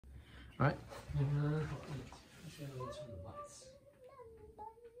Right.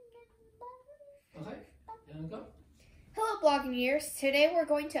 Okay, and go. Hello Bloggineers, today we're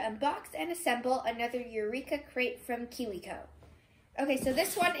going to unbox and assemble another Eureka Crate from KiwiCo. Okay, so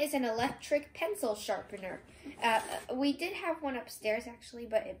this one is an electric pencil sharpener. We did have one upstairs actually,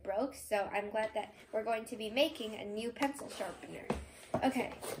 but it broke, so I'm glad that we're going to be making a new pencil sharpener.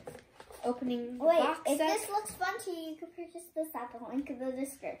 Okay, opening the box if up. this looks fun to you, you can purchase this at the link in the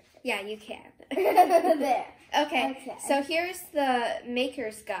description. Yeah, you can. There. Okay, so here's the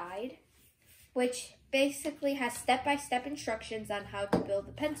maker's guide, which basically has step-by-step instructions on how to build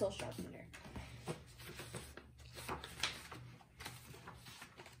the pencil sharpener.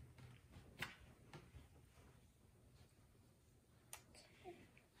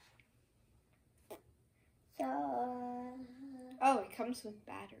 So, Oh, it comes with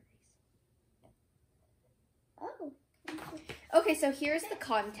batteries. oh. Okay, so here's the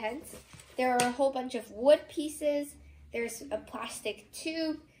contents. There are a whole bunch of wood pieces. There's a plastic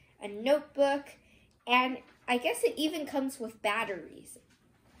tube, a notebook, and I guess it even comes with batteries,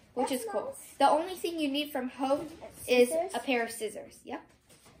 which That's is cool. nice. The only thing you need from home is a pair of scissors. Yep.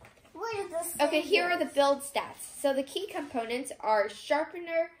 What is this? Okay, here are the build stats. So the key components are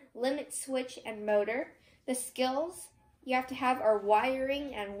sharpener, limit switch, and motor. The skills you have to have are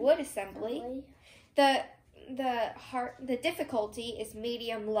wiring and wood assembly. The difficulty is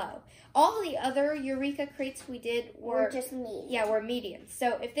medium low. All the other Eureka crates we did were just medium. Yeah, were medium.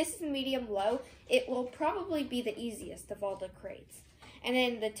 So if this is medium low, it will probably be the easiest of all the crates. And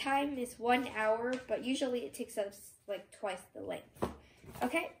then the time is 1 hour, but usually it takes us like twice the length.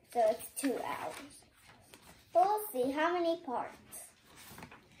 Okay? So it's 2 hours. So we'll see how many parts.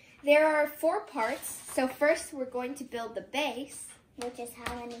 There are 4 parts. So first we're going to build the base. Which is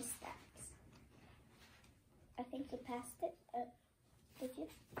how many steps? I think you passed it. Did you?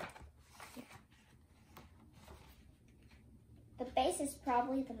 Yeah. The base is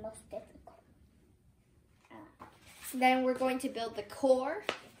probably the most difficult. Then we're going to build the core.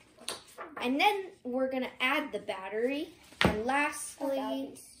 And then we're going to add the battery. And lastly,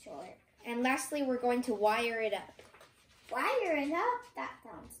 we're going to wire it up. Wire it up? That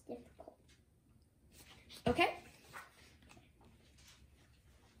sounds difficult. Okay?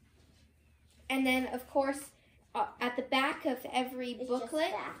 And then, of course, at the back of every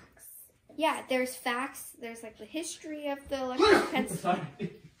booklet, just facts. Yeah, there's facts. There's like the history of the electric pencil.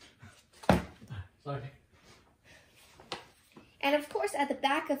 Sorry. And of course, at the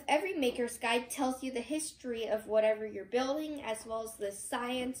back of every maker's guide tells you the history of whatever you're building, as well as the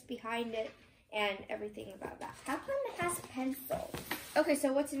science behind it and everything about that. How come it has pencils? Okay,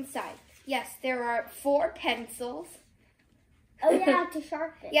 so what's inside? Yes, there are 4 pencils. Oh yeah, to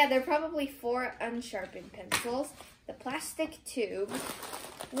sharpen. Yeah, there are probably 4 unsharpened pencils. The plastic tube,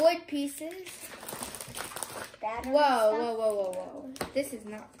 wood pieces. Whoa. This is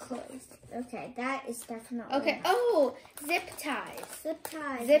not closed. Okay, that is definitely. Okay, oh, zip ties. Zip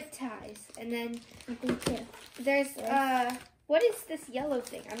ties. And then there's, what is this yellow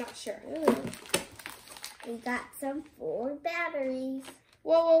thing? I'm not sure. Ooh. We got some 4 batteries.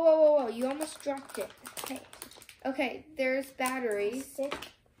 Whoa. You almost dropped it. Okay, there's batteries.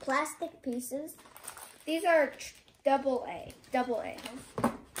 Plastic pieces. These are double A.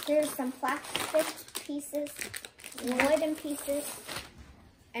 There's some plastic pieces, wooden pieces.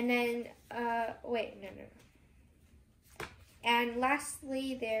 And then, wait, no. And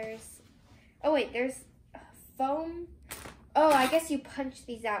lastly, there's foam. Oh, I guess you punch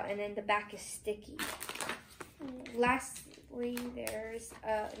these out and then the back is sticky. Lastly, there's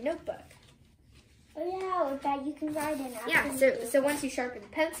a notebook. Oh yeah, with that you can write in. Yeah, so once you sharpen the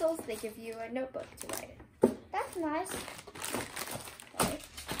pencils, they give you a notebook to write in. That's nice. Okay.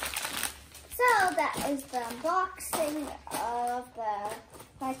 So that is the unboxing of the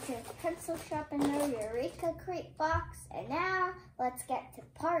electric pencil sharpener Eureka Crate box. And now let's get to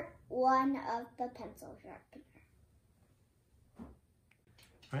part 1 of the pencil sharpener.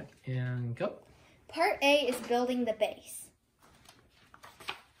 All right, and go. Part A is building the base.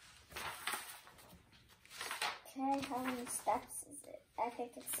 Okay, how many steps is it? I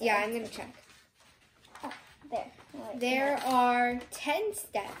think it's 7. Yeah, I'm going to check. Oh, there. Wait, There are 10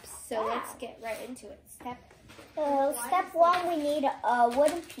 steps, so let's get right into it. Step 1, we need a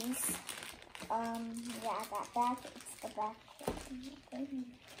wooden piece. Yeah, that back. It's the back.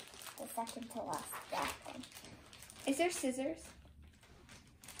 The second to last back one. Is there scissors?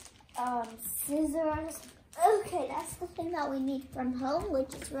 Scissors. Okay, that's the thing that we need from home,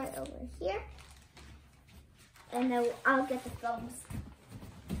 which is right over here. And then I'll get the foams.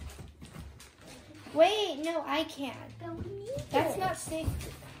 Wait, no, I can. But we need That's it. not safe.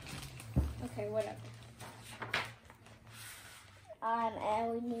 Okay, whatever.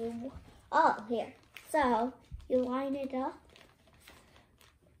 And we need, oh, here. So, you line it up.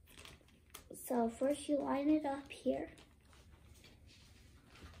 So, first you line it up here.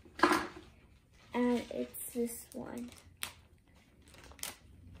 And it's this one.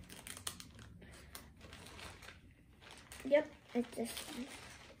 Yep, it's this one.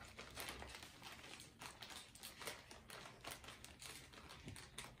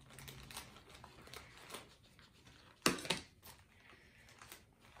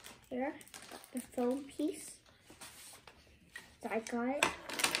 Here, the foam piece. So I got it.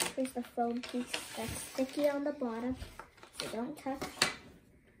 Here's the foam piece that's sticky on the bottom, so don't touch.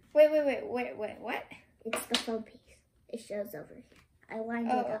 Wait, what? It's the foam piece. It shows over here. I lined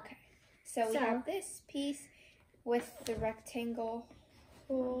it Oh, up. okay. So we have this piece with the rectangle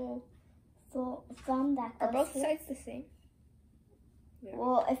hole. Foam that goes Are both here. sides the same? Yeah.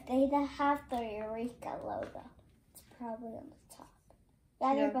 Well, if they have the Eureka logo, it's probably on the top.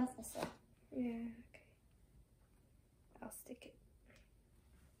 Yeah, they're both the same. Yeah, okay. I'll stick it.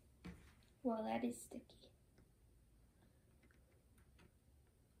 Well, that is sticky.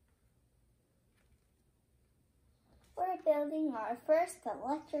 We're building our first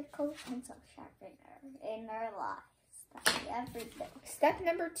electrical pencil sharpener in our lives that we ever built. Step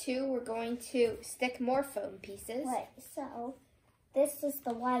number 2, we're going to stick more foam pieces. Wait, so this is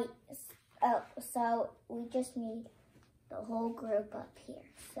the white. Oh, so we just need the whole group up here.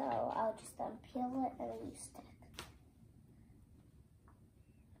 So I'll just unpeel it and we stick.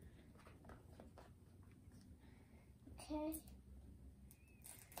 Okay.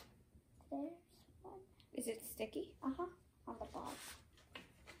 There's one. Is it sticky? Uh-huh. On the bottom.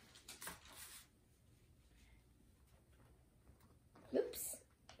 Oops.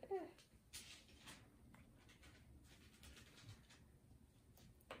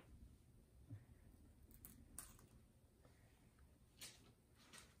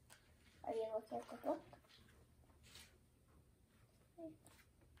 Are you looking at the book?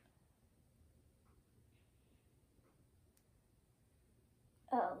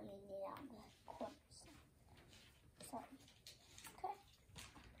 Oh, we need it on the corner. Sorry. Okay.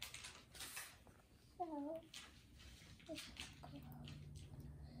 So,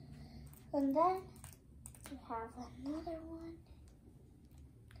 and then we have another one.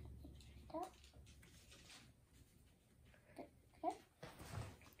 Okay.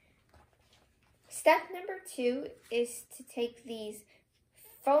 Step number 2 is to take these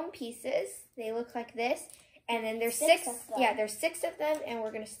foam pieces. They look like this. And then there's Six six. of them. Yeah, there's 6 of them, and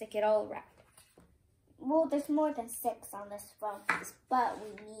we're going to stick it all around. Well, there's more than 6 on this phone piece, but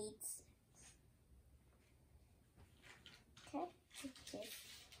we need 6. Okay.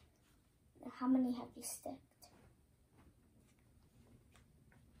 How many have you sticked?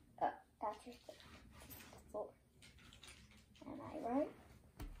 Oh, that's your 4. Am I right?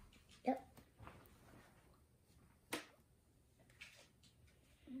 Yep.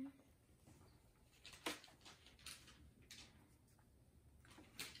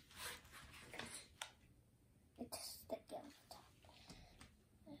 It's sticky on the top.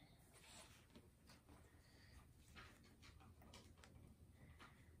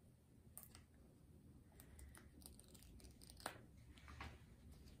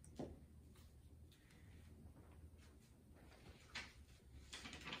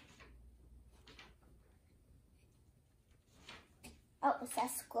 Oh, it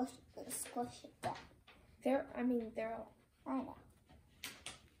says squish it down. They're all. I know.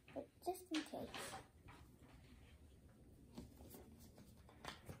 But just in case.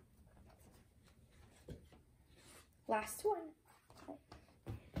 Last one. Okay.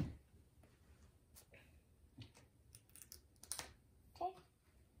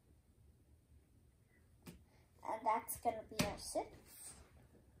 And that's going to be our 6th.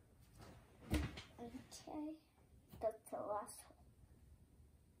 Okay. That's the last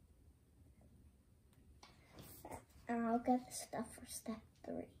one. And I'll get the stuff for step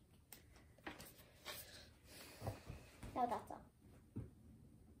 3. No, that's all.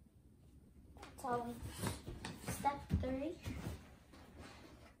 That's all we need. Step 3.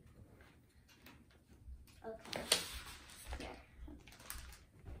 Okay. Here.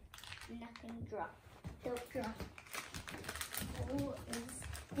 Nothing drop. Don't drop. Who is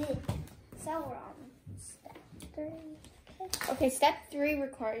big? So we're on step 3. Okay. Okay, step 3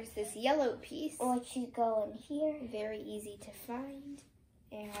 requires this yellow piece. Which you go in here. Very easy to find.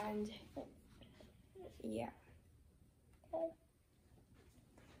 And yeah. Okay.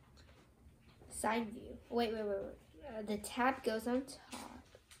 Side view. Wait. The tab goes on top.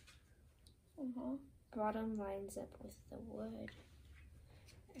 Bottom lines up with the wood.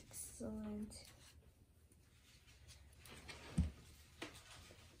 Excellent.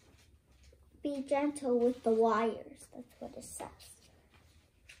 Be gentle with the wires. That's what it says.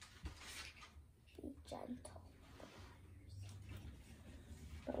 Be gentle.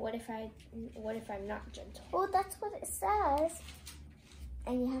 But what if I'm not gentle? Well, that's what it says.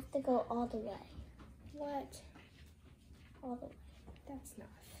 And you have to go all the way. What? All the way. That's not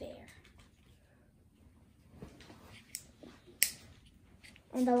fair.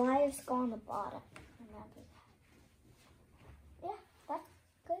 And the wires go on the bottom. Remember that. Yeah, that's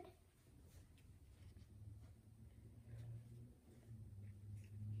good.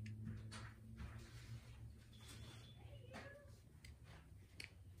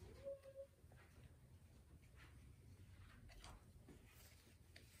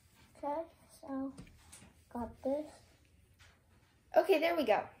 Okay, so got this. Okay, there we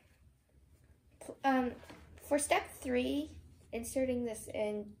go. For step 3, inserting this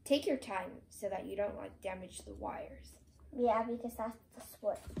in, take your time so that you don't like damage the wires. Yeah, because that's the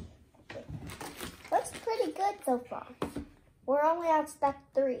switch. Looks pretty good so far. We're only on step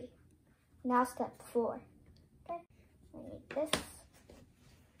 3. Now step 4. Okay, we need this.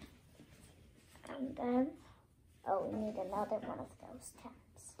 And then, oh, we need another one of those tabs.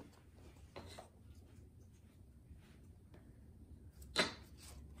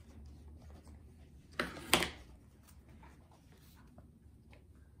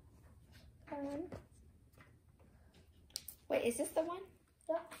 Wait, is this the one?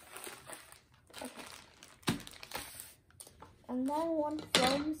 Yeah. Okay. And then one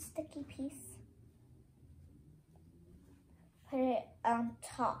foam sticky piece. Put it on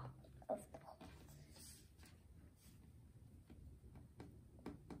top of the hole.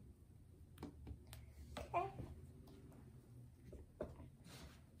 Okay.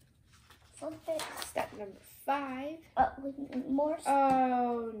 Flip it. Step number 5. Oh, we need more.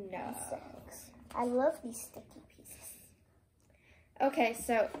 Oh no. 6. I love these sticky pieces. Okay,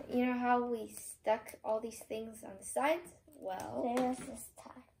 so you know how we stuck all these things on the sides? Well, There's this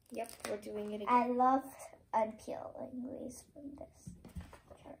tie. yep, we're doing it again. I love unpeeling these from this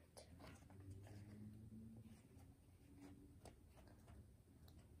chart.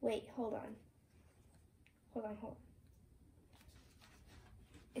 Wait, hold on. Hold on.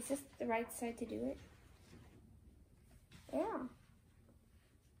 Is this the right side to do it? Yeah.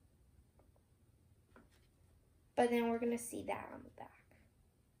 But then we're going to see that on the back.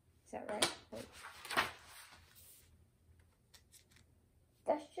 Is that right? Wait.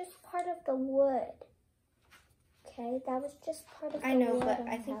 That's just part of the wood. Okay, that was just part of the wood. I know, but and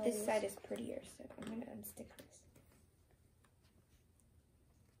I think how this it side was is prettier, so I'm going to unstick this.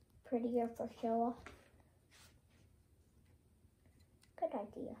 prettier for show off. Good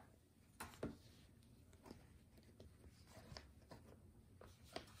idea.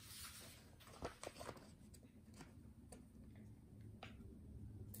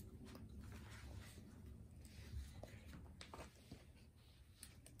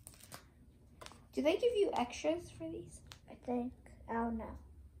 Do they give you extras for these? I think. Oh no.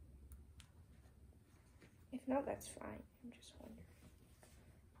 If not, that's fine. I'm just wondering.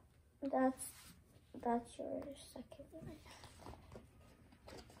 That's your second one.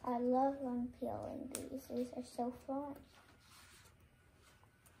 I love unpeeling these. These are so fun.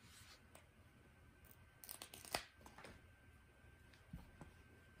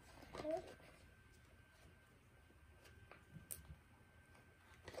 Okay.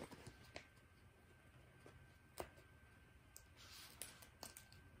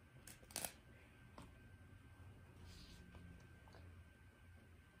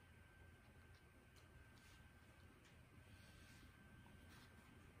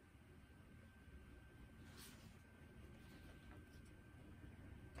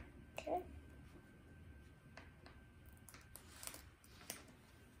 Okay.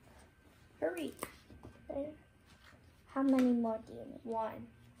 Hurry. There. How many more do you need? 1.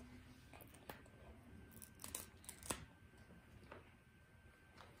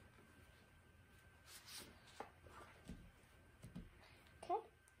 Okay.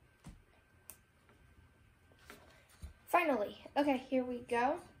 Finally. Okay, here we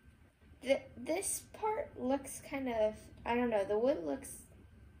go. This part looks kind of, I don't know, the wood looks,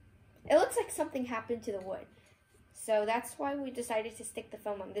 it looks like something happened to the wood. So that's why we decided to stick the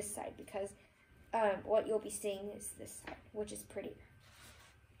foam on this side, because what you'll be seeing is this side, which is prettier.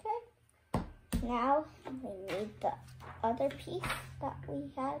 Okay. Now we need the other piece that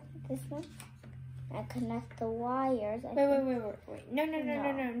we had, this one, and connect the wires. Wait. No.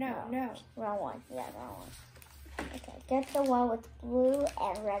 Wrong one. Yeah, wrong one. Okay, get the one with blue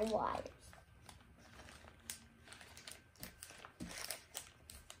and red wires.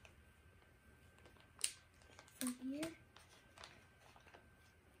 from here.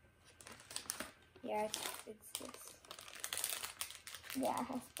 Yeah, it's this. Yeah, it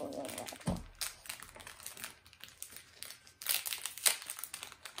has blue and red ones.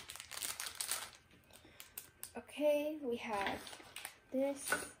 Okay, we have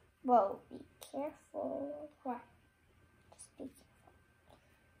this. Whoa, be careful. Why? Just be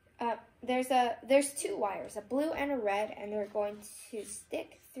careful. There's two wires, a blue and a red, and they're going to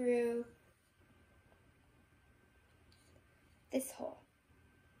stick through this hole.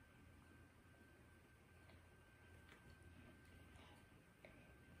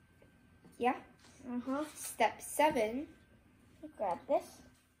 Yeah? Step 7. Grab this.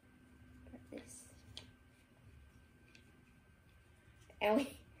 Grab this. And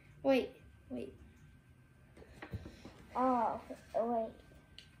wait. Oh, wait.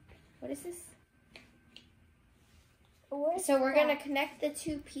 What is this? Where's So we're that? going to connect the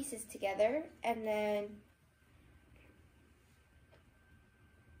two pieces together,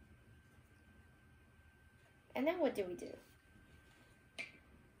 and then what do we do?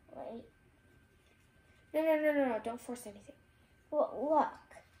 Wait. No, don't force anything. Well, look.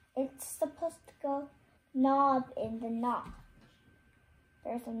 It's supposed to go knob in the knot.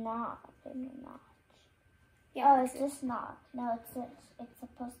 There's a knob in the knot. Yeah, Oh, it's this knob. No, it's this. It's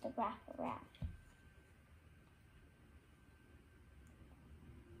supposed to wrap around.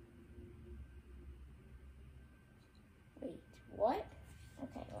 Wait, what?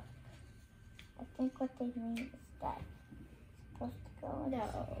 Okay, look. I think what they mean is that it's supposed to go in.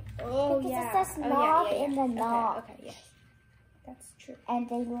 No. Oh, Because yeah. it says knob in the Okay, knob. okay, yes. That's true. And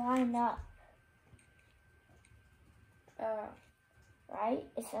they line up, right?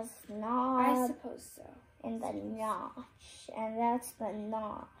 It says I knob suppose so. in the notch. And that's the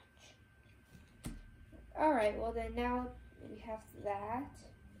notch. All right, well then now we have that.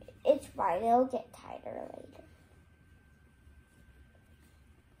 It's right. It'll get tighter later.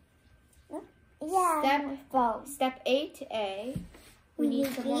 Yeah. Step- my phone. Step 8A, we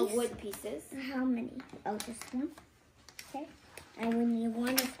need some more these. wood pieces. How many? Oh, just one. Okay. And we need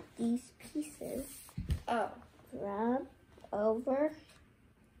one of these pieces. Oh, Rub over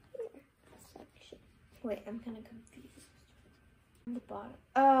here. Section. wait, I'm kind of confused. On the bottom.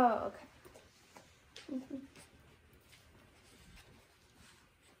 Oh, okay.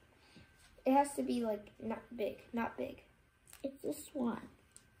 It has to be like not big. It's this one.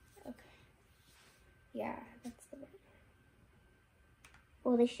 Okay. Yeah, that's the one.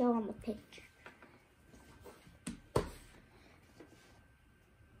 Well, they show on the picture.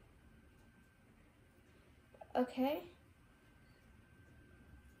 Okay.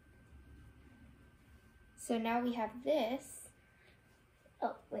 So now we have this,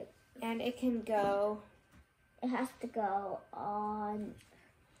 Oh, wait. and it can go. It has to go on.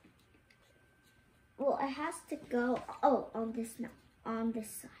 Well, it has to go. Oh, on this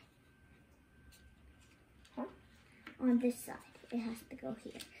side. Huh? On this side. It has to go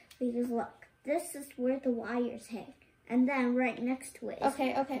here. Because look, this is where the wires hang. And then right next to it is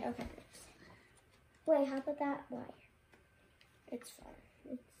Okay. Wait, how about that wire? It's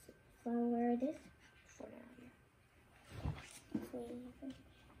fine It's from where it is? for now.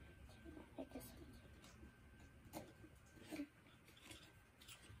 I guess.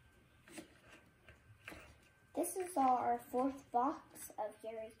 This is our 4th box of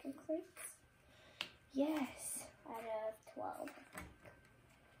Eureka Crates Yes. out of 12.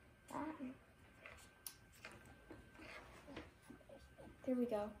 There we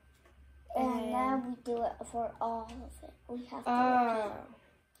go. And now we do it for all of it. We have to Oh. repeat.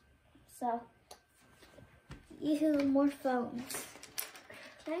 So, you have more phones.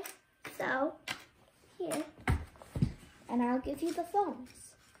 Okay? So, here. And I'll give you the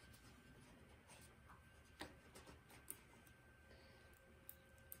phones.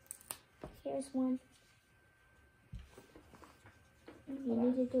 Here's one. You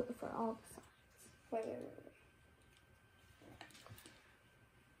need to do it for all the sides. Wait.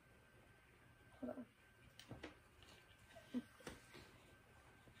 Hold on.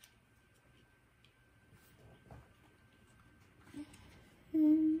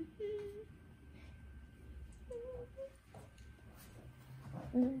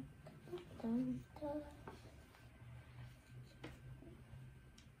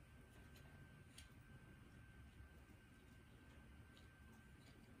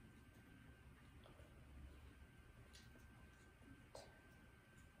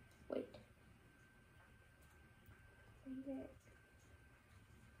 Wait.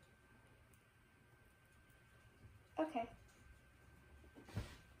 Okay.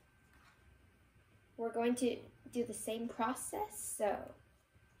 We're going to do the same process. So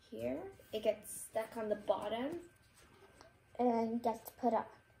here. It gets stuck on the bottom. And gets put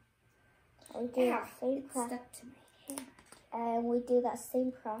up. We do Yeah, the same it's process. stuck to my hand. And we do that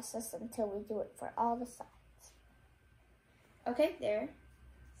same process until we do it for all the sides. Okay, there.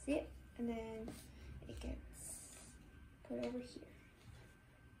 See it? And then it gets put over here.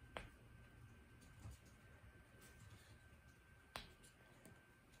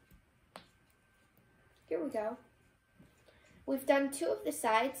 Here we go. We've done 2 of the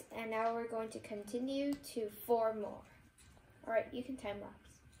sides, and now we're going to continue to 4 more. All right, you can time lapse.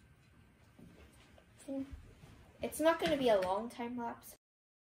 It's not going to be a long time lapse.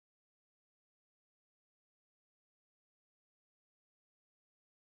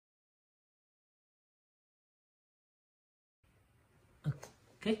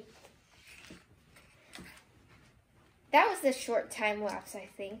 Okay. That was the short time lapse, I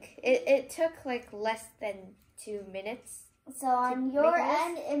think. It took like less than 2 minutes. So on your make this?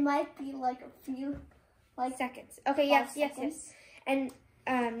 end, it might be like a few, like Seconds. Okay, 5 yes. seconds. And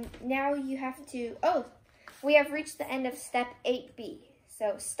now you have to, we have reached the end of step 8B.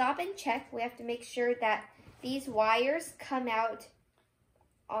 So stop and check. We have to make sure that these wires come out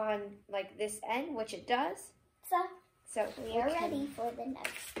on like this end, which it does. So We are ready for the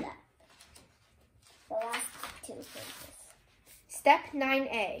next step. The last 2 pages. Step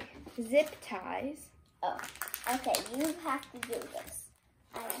 9A, zip ties. Oh, okay. You have to do this.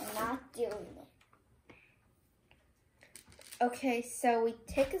 I'm not doing it. Okay, so we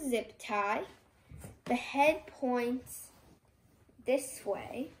take a zip tie. The head points this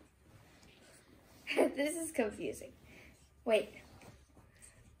way. This is confusing. Wait.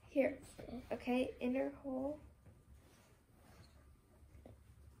 Here. Okay, inner hole.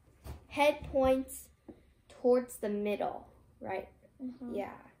 Head points towards the middle, right? Mm-hmm.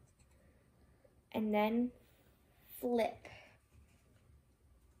 Yeah. And then flip.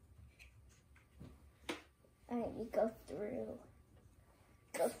 All right, you go through.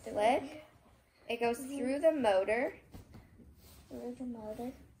 Flip. It goes through the motor. Through the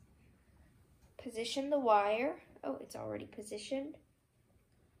motor. Position the wire. Oh, it's already positioned.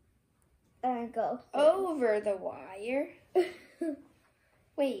 And go Over the wire.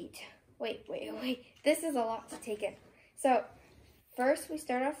 Wait. This is a lot to take in. So, first we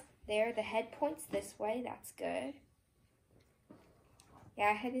start off there. The head points this way. That's good.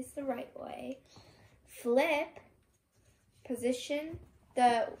 Yeah, head is the right way. Flip. Position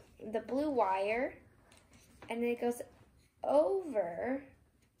the blue wire. And then it goes over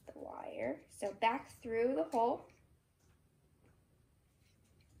the wire. So, back through the hole.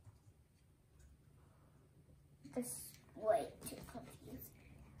 This is way too confusing.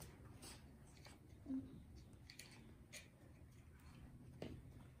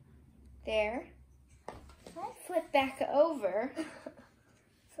 There. Flip back over.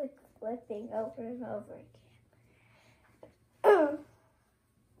 It's like flipping over and over again.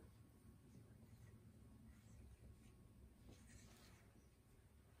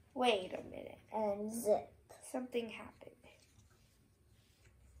 Wait a minute. And zip. Something happened.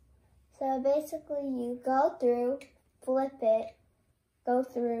 So basically you go through, flip it, go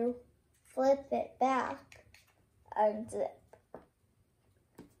through, flip it back, and zip.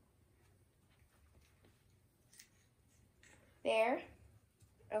 There.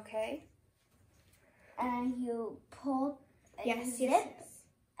 Okay. And you pull and Yes, zip yes.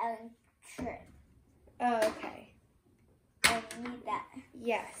 and trim. Oh, okay. And you need that.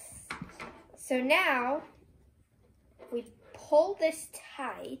 Yes. So now we pull this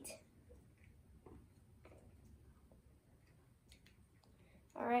tight.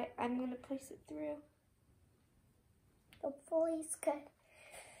 All right, I'm going to place it through. Hopefully it's good.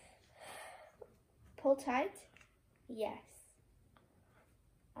 Pull tight. Yes.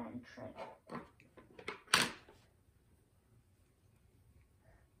 And trim.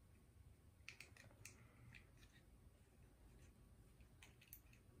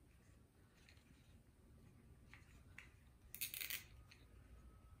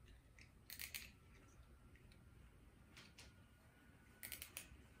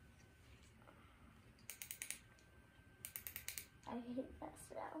 I hate that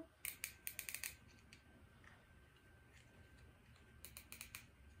smell.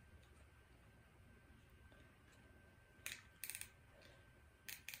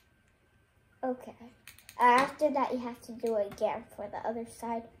 Okay. After that, you have to do it again for the other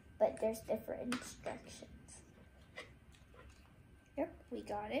side, but there's different instructions. Yep, we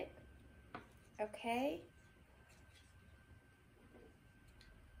got it. Okay.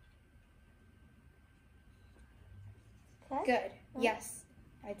 Okay? Good. Yes.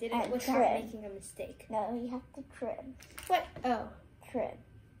 I did it And without trim. making a mistake. No, you have to trim. What? Oh. Trim.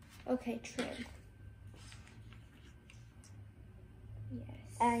 Okay, trim. Yes.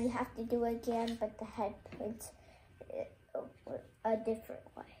 And you have to do it again, but the head points a different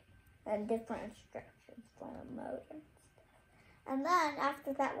way. And different instructions for a motor and stuff. And then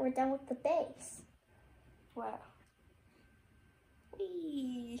after that, we're done with the base. Wow.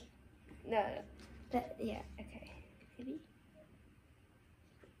 Whee! No. Yeah, okay. Maybe.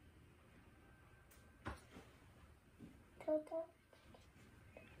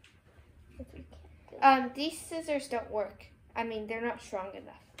 If you can't do These scissors don't work. I mean, they're not strong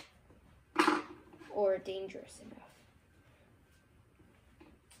enough. Or dangerous enough.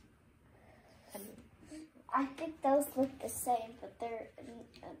 I think those look the same, but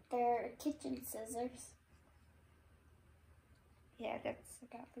they're kitchen scissors. Yeah, that's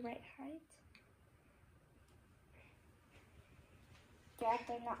about the right height. Yeah,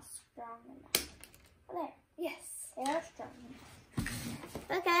 they're not strong enough. Oh, there. Yes. They are strong enough.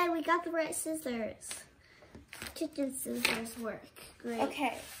 Okay, we got the right scissors. Kitchen scissors work. Great.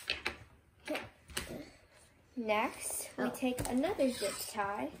 Okay. Next, we take another zip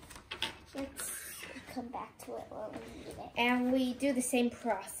tie. Let's come back to it when we need it. And we do the same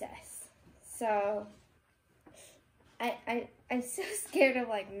process. So, I'm so scared of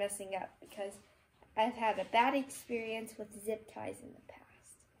like messing up because I've had a bad experience with zip ties in the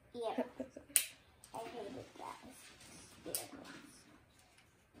past. Yeah. I hated that experience.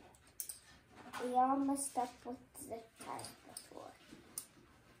 We all messed up with zip ties before.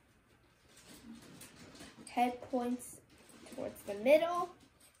 Head points towards the middle.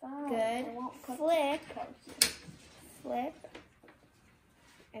 Fine. Good. I won't put Flip. Flip.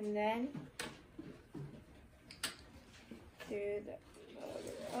 And then through the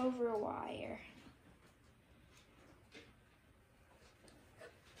over wire.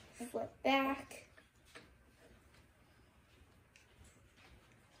 Flip back.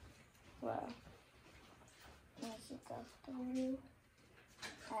 Wow. And you go through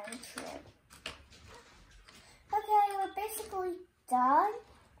and trim. Okay, we're basically done.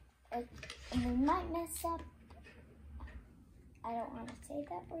 And we might mess up. I don't want to say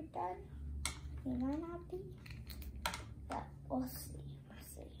that we're done. We might not be. But we'll see. We'll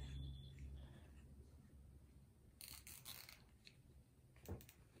see.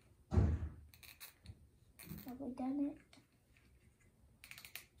 Have we done it?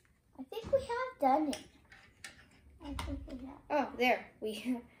 I think we have done it. I think we have. Oh, there.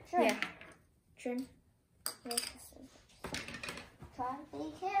 We Trim. yeah. Trim. Here's the scissors. Try to be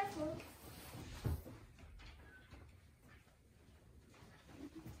careful.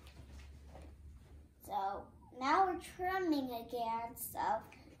 So now we're trimming again, so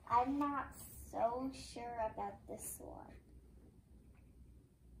I'm not so sure about this one.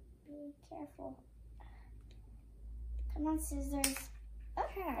 Be careful. Come on, scissors.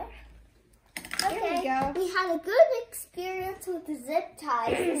 Okay. Okay, we go. we had a good experience with the zip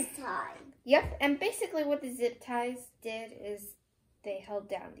ties this time. Yep, and basically what the zip ties did is they held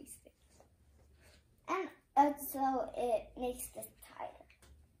down these things. And so it makes this tighter,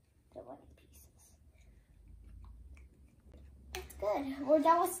 the one pieces. That's good. We're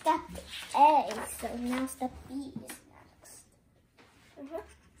done with step A, so now step B is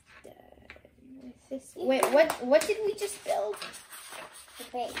next. Wait, what did we just build? The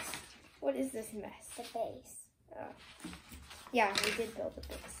base. What is this mess? The base. Oh. Yeah, we did build the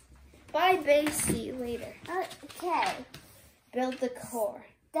base. Bye, base. See you later. Okay. Build the core.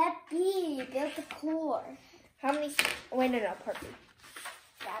 Step B, build the core. How many? Wait, no, part B.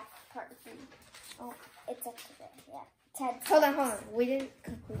 That's part B. Oh, it's up to there. Yeah. 10 Hold on. We didn't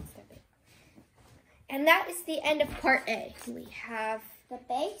complete step A. And that is the end of part A. We have the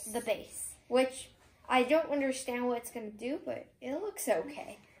base. The base, which I don't understand what it's going to do, but it looks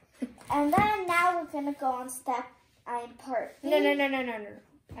okay. And then now we're going to go on step part B. No.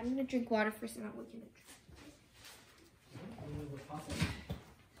 I'm going to drink water first and then we can drink.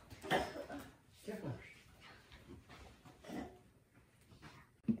 Careful.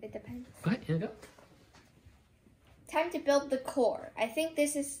 It depends. Go ahead, here we go. Time to build the core. I think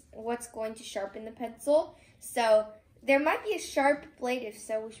this is what's going to sharpen the pencil. So there might be a sharp blade. If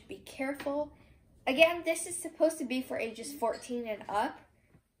so, we should be careful. Again, this is supposed to be for ages 14 and up.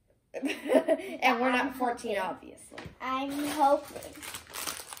 And we're not 14, obviously. I'm hoping.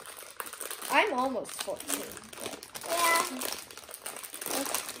 I'm almost 14. But... Yeah.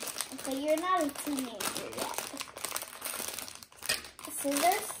 Okay, you're not a teenager yet.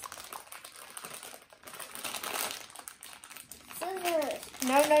 Scissors? Scissors.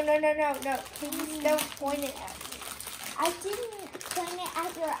 No. Please don't point it at me. I didn't point it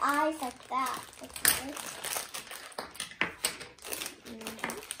at your eyes like that. Okay.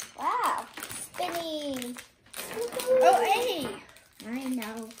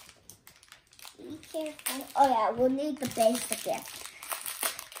 we'll need the base again.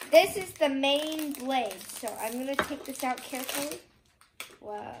 This is the main blade, so I'm going to take this out carefully.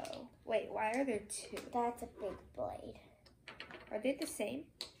 Whoa. Wait, why are there two? That's a big blade. Are they the same?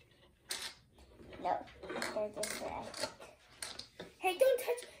 No, they're different. Hey, don't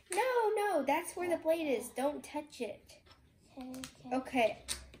touch. No, that's where the blade is. Don't touch it. Okay,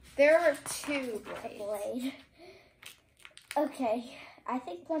 there are two blades. Okay, I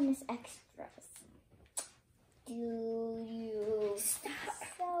think one is extras. Do you Stop.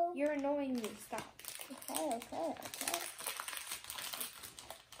 So? You're annoying me. Stop. Okay.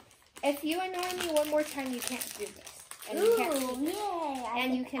 If you annoy me one more time, you can't do this. And Ooh, you can't see this. yay!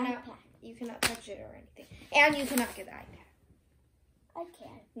 And you cannot touch it or anything. And you cannot get the iPad. I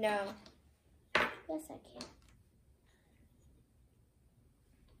can. No. Yes, I can.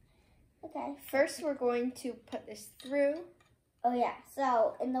 Okay. First, we're going to put this through. Oh yeah.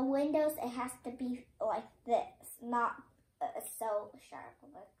 So in the windows, it has to be like this, not so sharp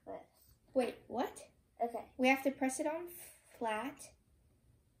like this. Wait, what? Okay. We have to press it on flat.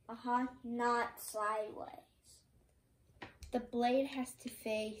 Not sideways. The blade has to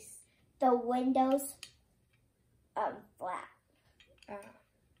face. The windows, flat.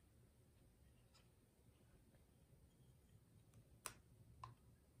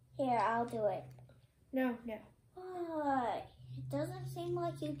 Here, I'll do it. No. What? It doesn't seem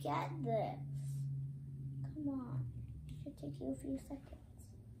like you get this. Come on. It should take you a few seconds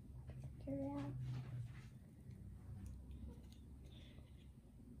to figure it out.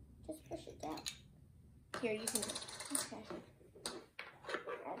 Just push it down. Here, you can do it. Okay.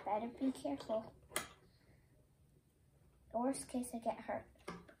 I better be careful. Worst case, I get hurt.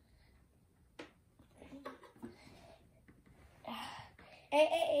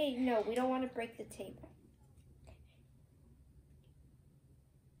 Hey, no, we don't want to break the table.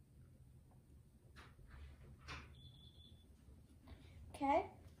 Okay,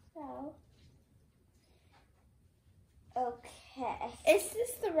 so. Okay. Is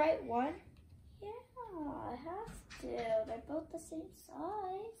this the right one? Yeah, I have to. They're both the same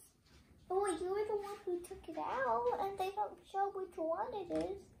size. Oh, wait, you were the one who took it out, and they don't show which one it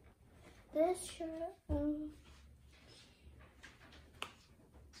is. This shirt.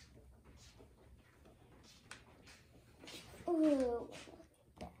 Ooh.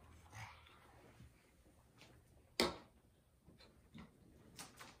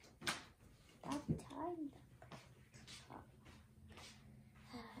 Stop time.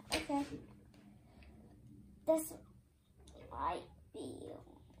 Okay. This might be.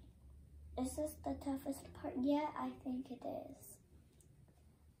 Is this the toughest part? Yeah, I think it is.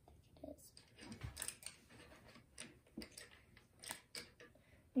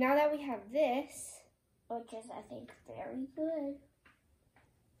 Now that we have this, Which is, I think, very good.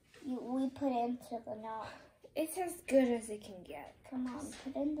 We put into the knot. it's as good as it can get. Come on,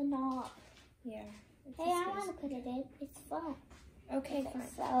 put in the knot. Yeah. Hey, I want to put it in. It's fun. Okay, fine.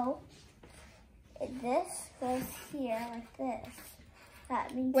 So, this goes here like this.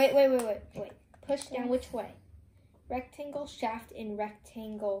 That means... Wait. Push down which way? Rectangle shaft in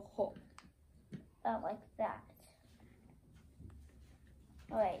rectangle hole. Oh, like that.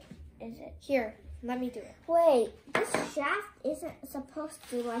 Wait, is it? Here, let me do it. Wait, this shaft isn't supposed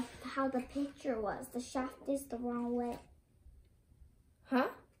to like how the picture was. The shaft is the wrong way. Huh?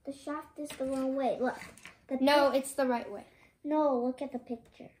 The shaft is the wrong way. Look. No, it's the right way. No, look at the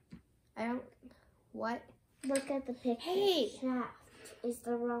picture. I don't... What? Look at the picture. Hey! The shaft is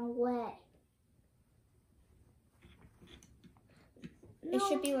the wrong way. It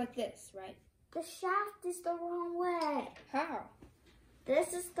should be like this, right? The shaft is the wrong way. How?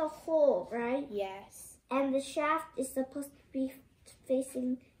 This is the hole, right? Yes. And the shaft is supposed to be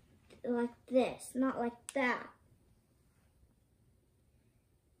facing like this, not like that.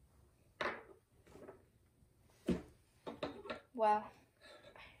 Well,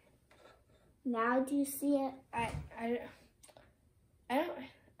 now do you see it? I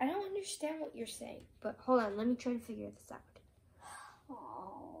don't understand what you're saying. But hold on, let me try to figure this out.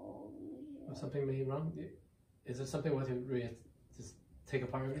 Oh, Was something made wrong? Is there something where you really have to just take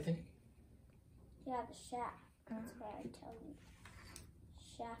apart everything? yeah, the shaft. That's what I tell you.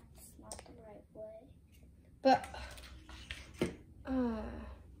 Shaft is not the right way. But,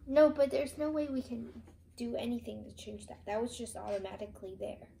 no, but there's no way we can do anything to change that. That was just automatically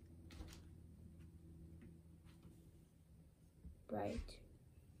there. Right?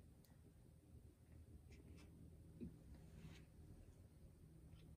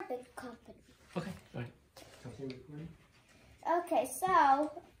 Big company. Okay, all right. Continue recording. Okay,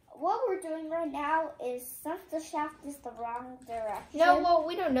 so what we're doing right now is since the shaft is the wrong direction. No, well,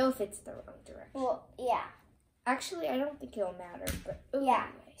 we don't know if it's the wrong direction. Well, yeah. Actually, I don't think it'll matter, but Yeah.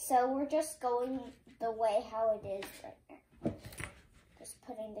 anyway. So we're just going the way how it is right now. Just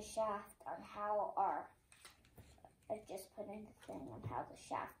putting the shaft on how our, just putting the thing on how the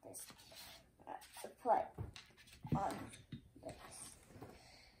shaft is put on this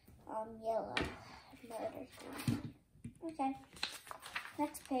yellow motor. Okay.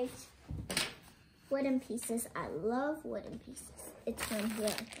 Next page. Wooden pieces. I love wooden pieces. It's from here.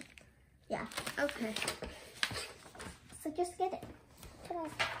 Yeah. Okay. So just get it. Come on.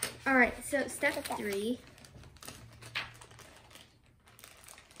 All right. So step 3.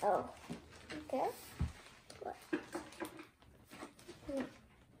 Oh. Okay. What?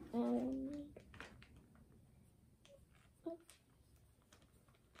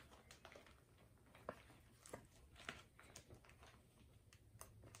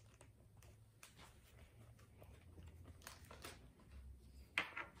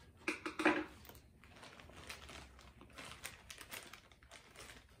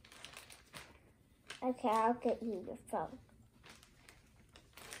 Okay, I'll get you your phone.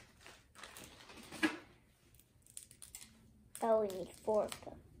 Oh, we need 4 of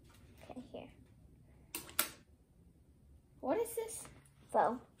them. Okay, here. What is this?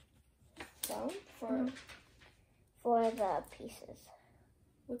 Phone. Phone for For the pieces.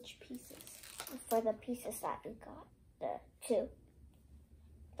 which pieces? For the pieces that we got. The 2.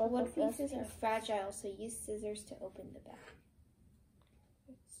 Both What of those pieces are two. fragile, so use scissors to open the back.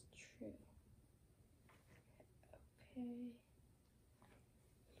 That's true. Okay.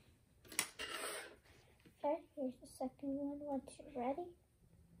 Okay, here's the second one once you're ready.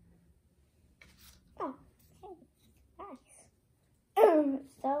 Oh, okay, nice.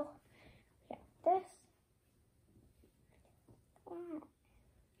 So, we have this.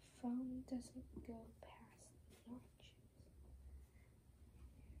 Phone doesn't go past the notches.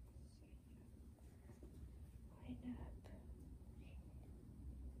 Line up.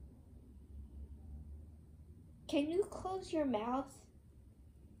 Can you close your mouth?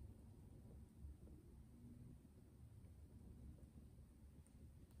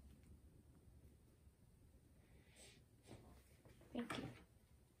 Thank you.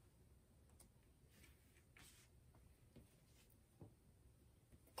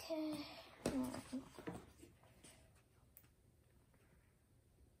 Okay.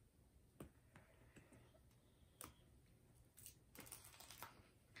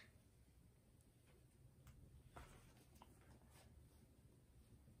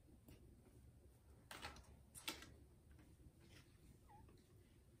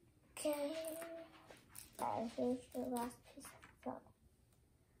 Okay. Here's your last piece of foam.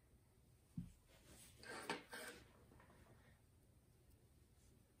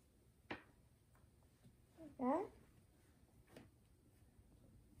 Okay.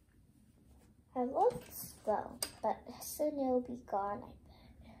 I love this foam, but soon it'll be gone, I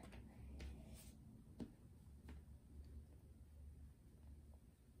bet.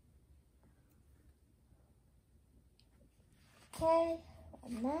 Okay,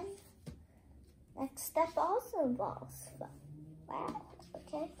 and then next step also involves foam. Wow,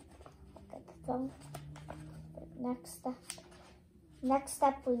 okay. Look at the foam. Next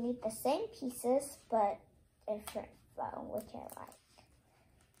step, we need the same pieces, but different foam, which I like.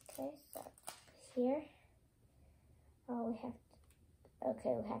 Okay, so here, we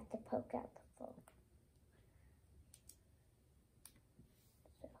have to poke out the foam.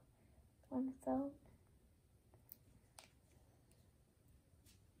 So, one foam.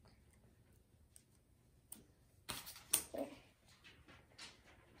 There.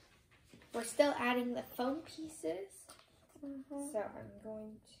 We're still adding the foam pieces. Mm-hmm. So I'm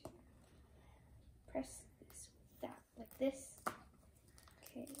going to press this with that, like this.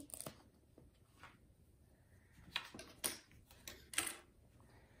 Okay.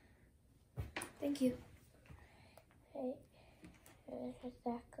 Thank you. Okay, there's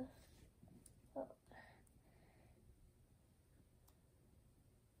that goes. Oh.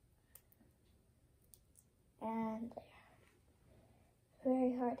 And there.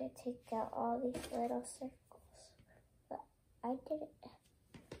 Very hard to take out all these little circles, but I did it.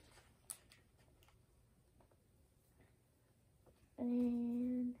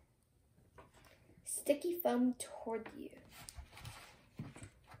 And Sticky foam toward you.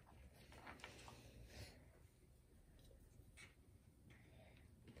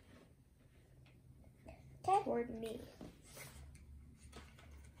 okay. Toward me.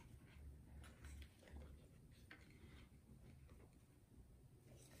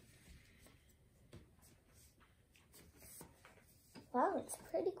 Wow, it's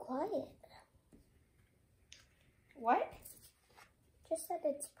pretty quiet. What? Just said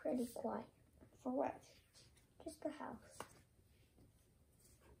it's pretty quiet. For what? Just the house.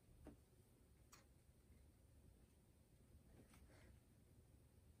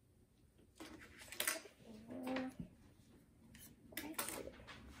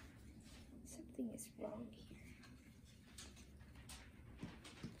 Something is wrong here.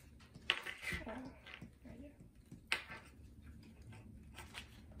 I know.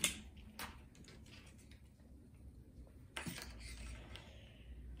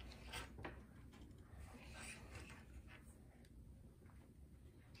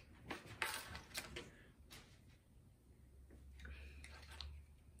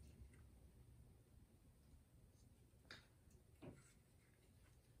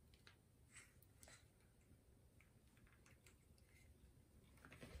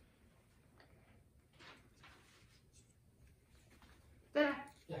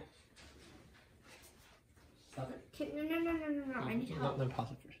 Yeah. Stop it. No. I need help. No,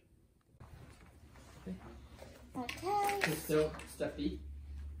 pause it first. Okay. It's still step B.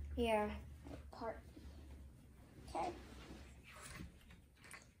 Yeah. Part. Okay.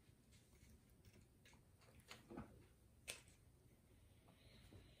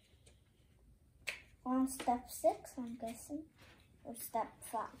 On step 6, I'm guessing, or step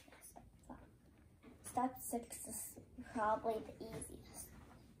 5. Step 6 is probably the easiest.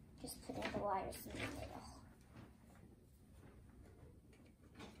 Just putting the wires in the middle.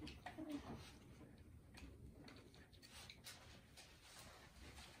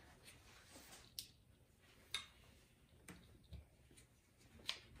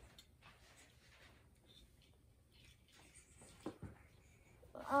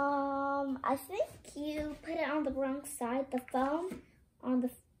 I think you put it on the wrong side. The foam on the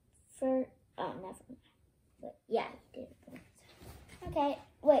first. Oh, never mind. But yeah, you did it the wrong side. Okay,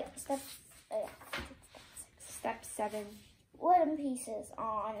 wait. Step 7. Wooden pieces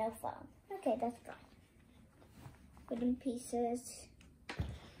on a foam. Okay, that's fine. Wooden pieces.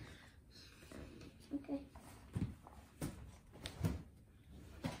 Okay.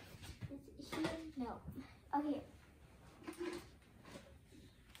 Is it here? No. Oh, here.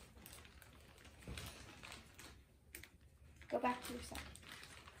 Go back to your side.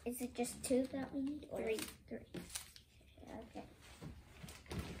 Is it just 2 that we need? Or 3. Okay.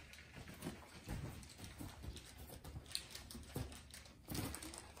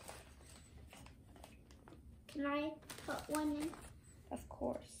 Can I put one in? Of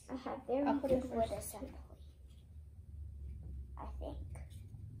course. I have very I'll put it good wood first. assembly. I think.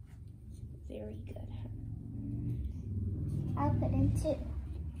 Very good. I'll put in 2.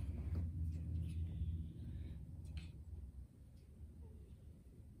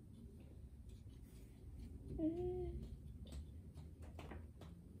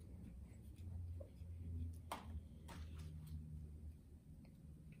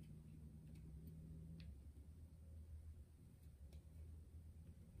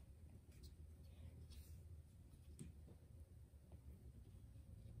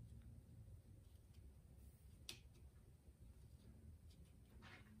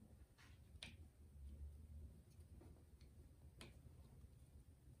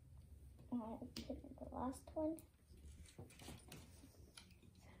 I'll put in the last one.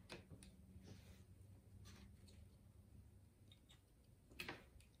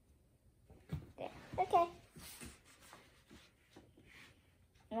 There. Okay.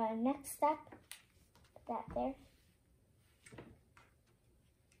 Next step. Put that there.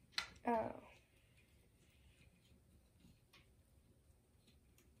 Oh.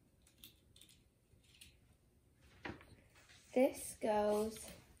 This goes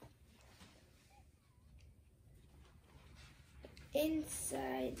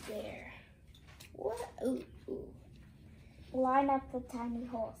inside there. What? Ooh. Line up the tiny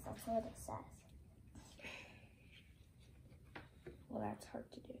holes. That's what it says. Well, that's hard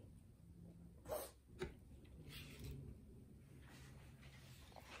to do.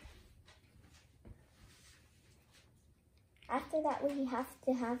 After that, we have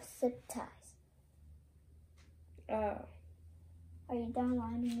to have zip ties. Oh. Are you done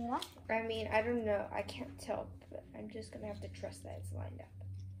lining it up? I mean, I don't know. I can't tell, but I'm just going to have to trust that it's lined up.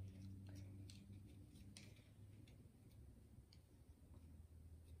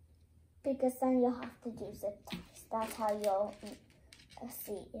 Because then you'll have to do zip ties. That's how you'll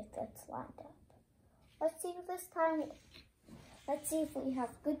see if it's lined up. Let's see if this time, let's see if we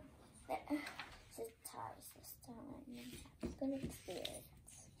have good zip ties this time. Good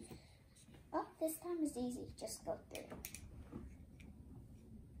experience. Oh, this time is easy. Just go through.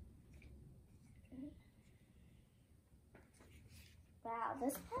 Wow,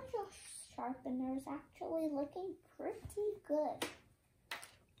 this pencil sharpener is actually looking pretty good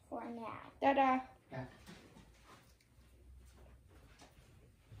for now. Ta-da! Yeah.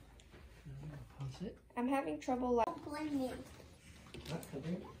 That's it. I'm having trouble. Don't blame me.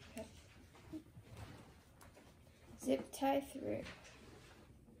 Okay. Zip tie through.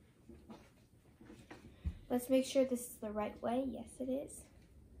 Let's make sure this is the right way. Yes, it is.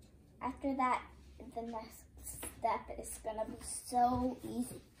 After that, the next step is gonna be so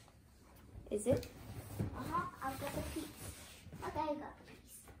easy. Is it? I'll get the piece. Okay, I got the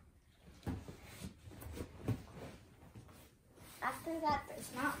piece. After that,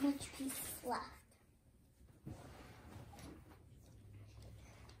 there's not much pieces left.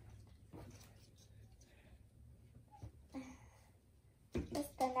 This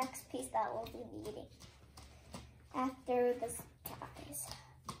is the next piece that we'll be needing. After the ties.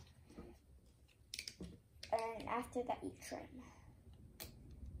 And after that, you trim.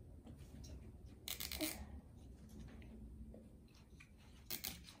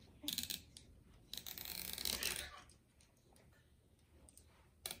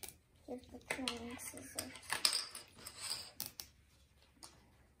 Here's the trimming scissors.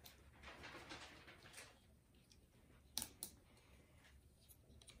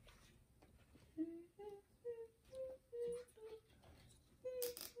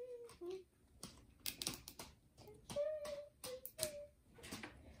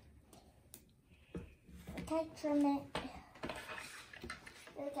 Okay, trim it.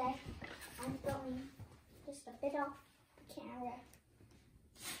 Okay, I'm going just a bit off the camera.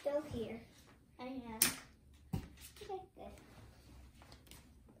 Still here. I am. Okay,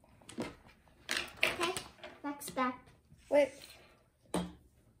 good. Okay, next step. Wait.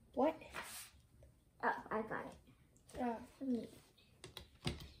 What? Oh, I got it. Oh. For me.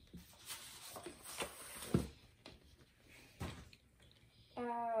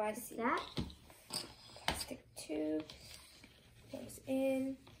 Oh, I see. That? Plastic tube goes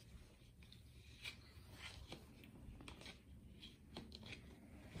in.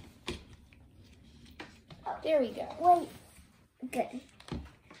 Oh. There we go. Wait. Good.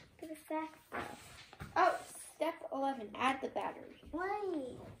 Put it back up. Oh, step 11, add the battery.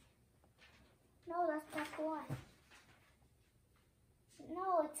 Wait. No, that's step 1.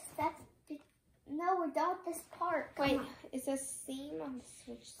 No, it's step. No, we're done with this part. Come Wait, on. is a seam on the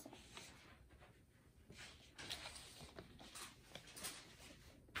switch side?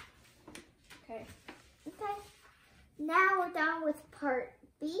 Okay. Okay. Now we're done with part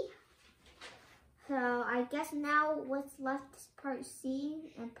B. So I guess now what's left is part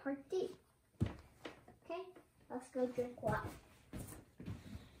C and part D. Okay, let's go drink water.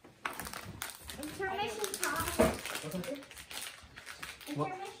 Intermission time.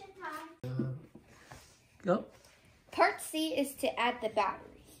 Intermission time. Go. Part C is to add the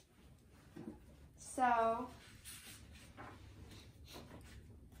battery. So,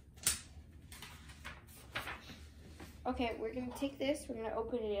 okay, we're going to take this, we're going to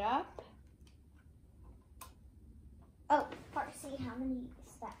open it up. Oh, part C, how many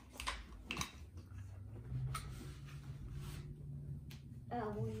steps?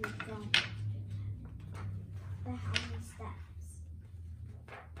 Oh, when you don't. But how many steps?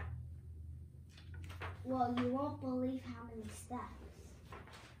 Well, you won't believe how many steps.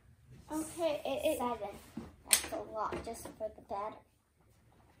 Okay, 7. That's a lot just for the battery.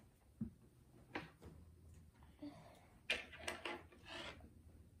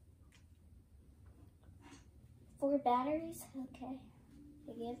 Four batteries? Okay.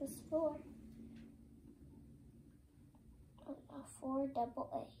 They gave us 4. 4 double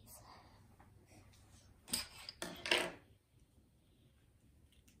A's.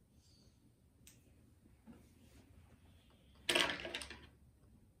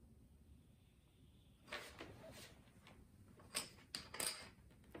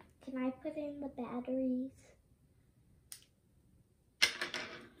 Can I put in the batteries?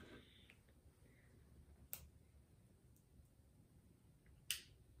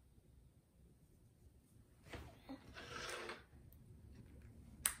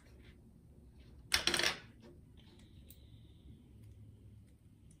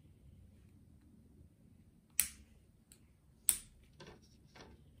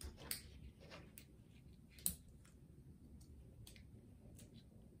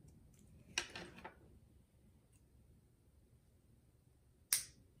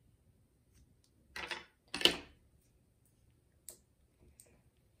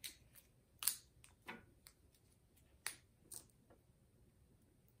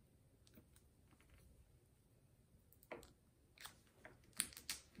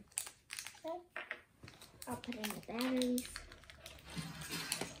 Okay. I'll put in the batteries.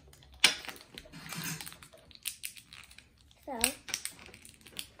 So,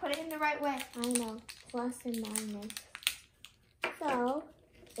 put it in the right way. I know, plus and minus. So,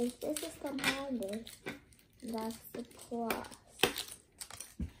 if this is the minus, that's the plus.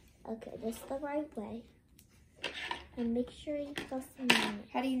 Okay, this is the right way. And make sure you plus the minus.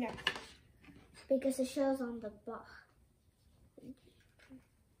 How do you know? Because it shows on the box.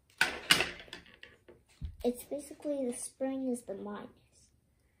 It's basically the spring is the minus.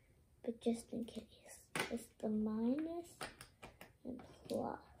 But just in case, it's the minus and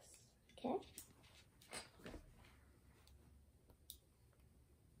plus. Okay?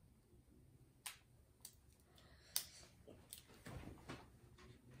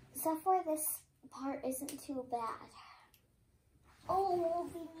 So far, this part isn't too bad. Oh,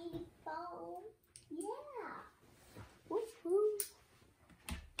 we need foam. Yeah. Woohoo.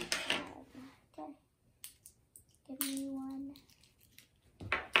 Okay. Give me one.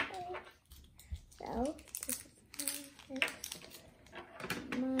 Okay. So, this is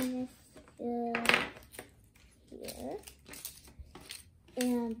minus here.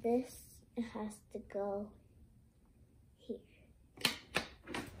 And this has to go here.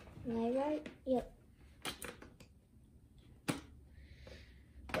 Am I right? Yep.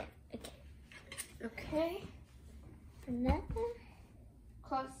 Yeah, okay. Okay. And then,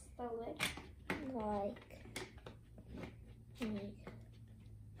 Close the lid. close.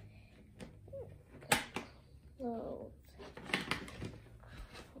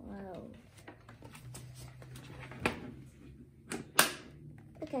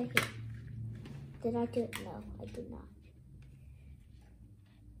 Okay, here. Did I do it? No, I did not.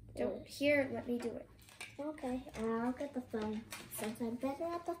 Don't here, let me do it. Okay, and I'll get the phone since I'm better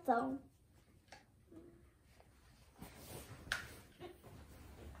at the phone.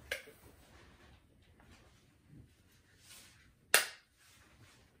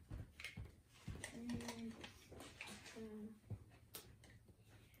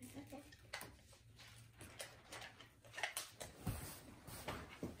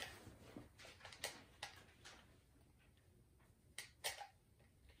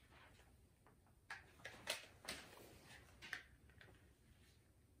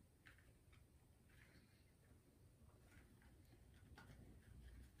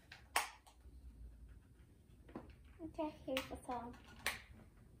 Okay, here's the phone.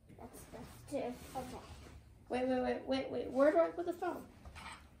 That's the two. Okay. Wait. Where do I put the phone?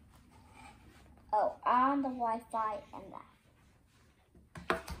 Oh, on the Wi-Fi and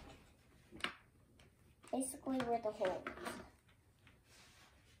that. Basically where the hole is.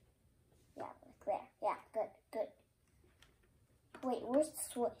 Yeah, like there. Yeah, good. Wait, where's the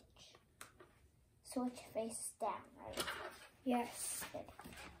switch? Switch faces down, right? Yes. Good.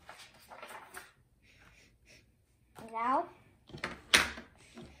 Now,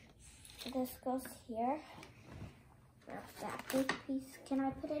 this goes here. That big piece, can I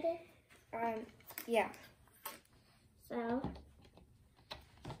put it in? Yeah. So,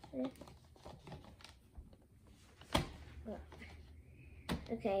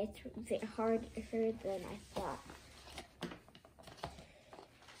 okay, it's a bit harder than I thought.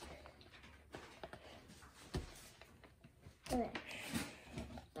 Okay,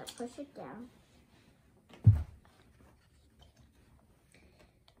 so push it down.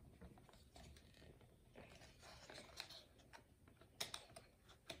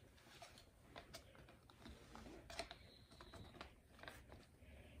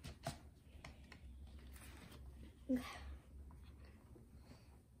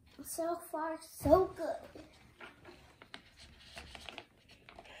 So far, so good.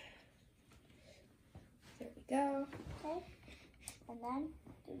 There we go. Okay, and then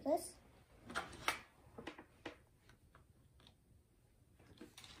do this.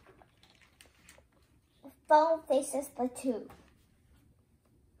 The phone faces the tube.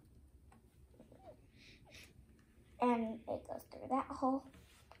 And it goes through that hole.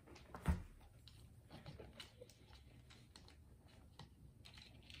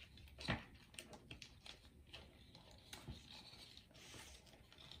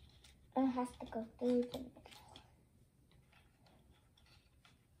 And it has to go through the middle.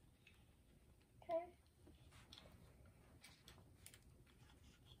 Okay.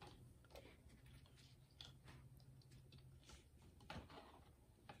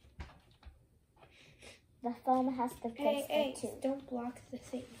 The foam has to face Hey, the tube. don't block the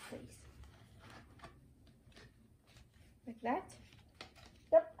thing, please. Like that?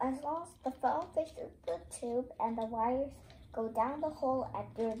 Yep, as long as the foam faces the tube and the wires go down the hole and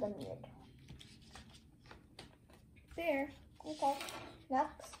through the middle. There. Okay,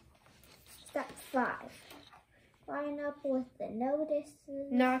 next, step 5. Line up with the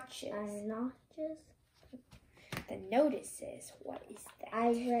notices Notches. and notches. The notices. What is that? I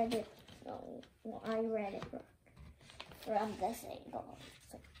read it wrong. Well, I read it wrong from this angle.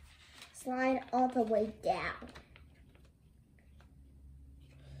 So slide all the way down.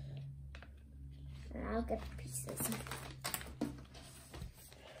 And I'll get the pieces.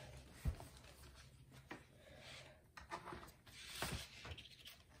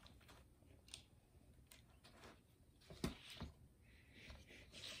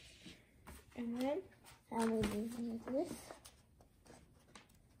 And then we need this.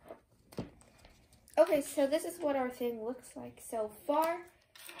 okay, so this is what our thing looks like so far.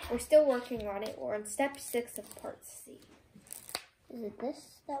 We're still working on it. We're on step 6 of part C. Is it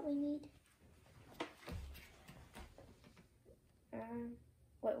this that we need?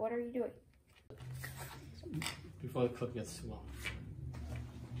 What are you doing? Before the clip gets too long.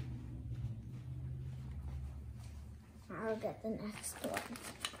 I'll get the next one.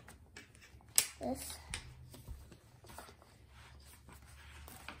 This.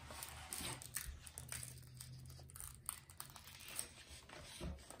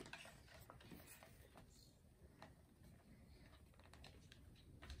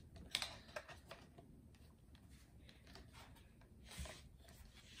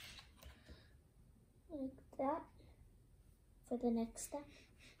 Like that. For the next step.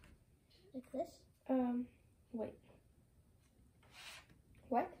 Like this. Wait.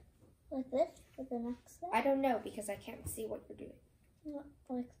 What? Like this for the next step. I don't know because I can't see what you're doing. Not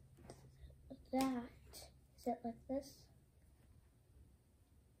like that. Is it like this?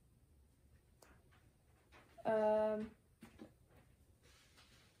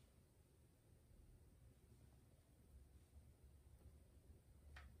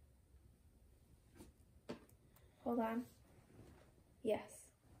 Hold on. Yes.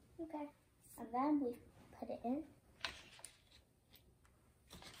 Okay. And then we put it in.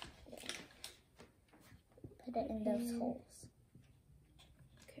 Put it in those holes.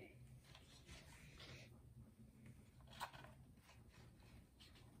 Okay.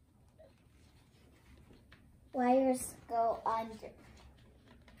 Wires go under.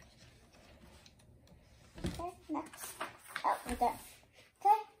 Okay, next. Oh, we're done.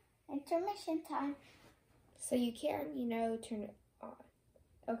 Okay, intermission time. So you can, turn it on.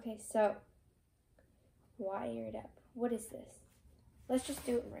 Okay, so wire it up. What is this? Let's just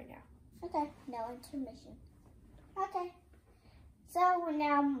do it right now. Okay, no intermission. Okay, so we're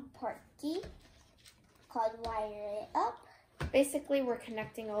now on part D, called wire it up. Basically, we're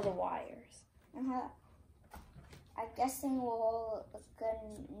connecting all the wires. I'm guessing we're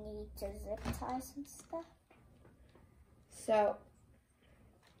gonna need to zip ties and stuff. So,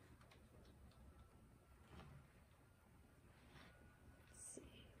 let's see.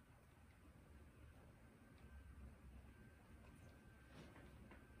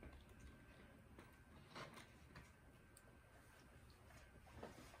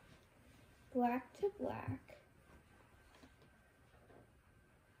 Black to black.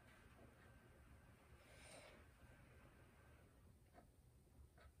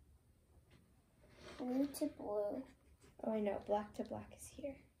 Blue to blue. Oh, I know. Black to black is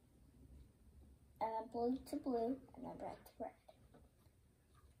here. And then blue to blue. And then red to red.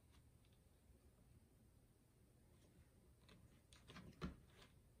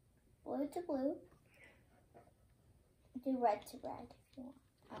 Blue to blue. Do red to red if you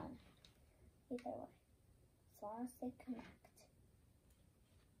want. Either way. As long as they connect.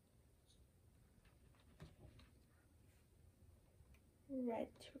 Red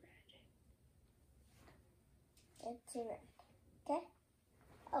to red. Red to red. Okay?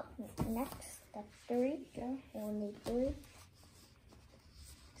 Oh, next, step 3. Go. We'll need blue.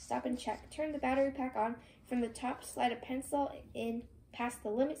 Stop and check. Turn the battery pack on. From the top, slide a pencil in past the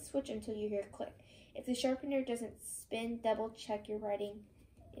limit switch until you hear a click. If the sharpener doesn't spin, double check your wiring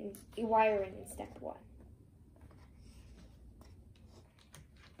in step 1.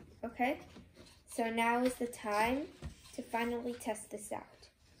 Okay, so now is the time to finally test this out.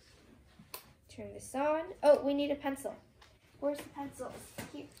 Turn this on. Oh, we need a pencil. Where's the pencils?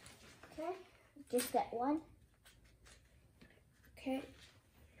 Here. Okay? Just get one. Okay.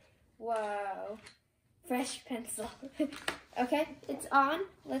 Whoa. Fresh pencil. Okay, it's on.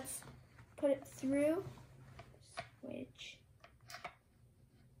 Let's put it through. Switch.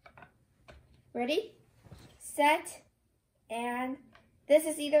 Ready? Set. And this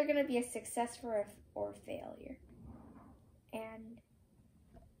is either going to be a success or a failure. And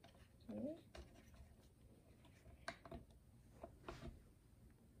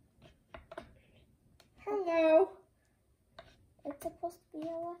hello. It's supposed to be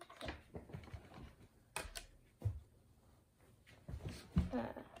electric.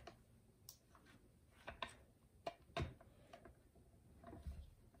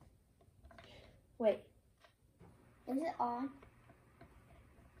 Wait. Is it on?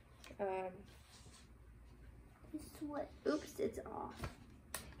 Oops, it's off.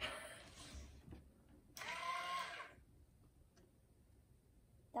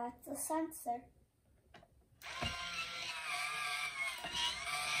 That's a sensor.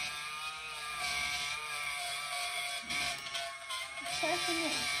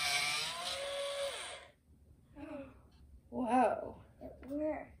 Whoa. It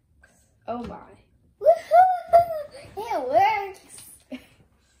works. Oh my. Woohoo! It works.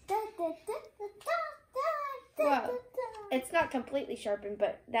 Wow. It's not completely sharpened,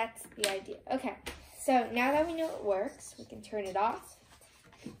 but that's the idea. Okay, so now that we know it works, we can turn it off.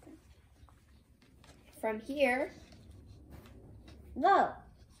 From here. Whoa,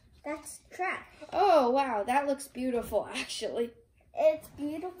 that's trash. Oh, wow, that looks beautiful, actually. It's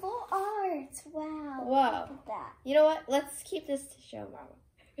beautiful art. Wow. Whoa. Look at that. You know what? Let's keep this to show Mama.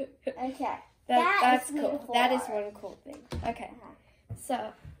 Okay. That's cool. beautiful That is art. one cool thing. Okay,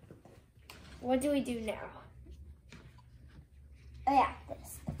 so what do we do now? Oh yeah,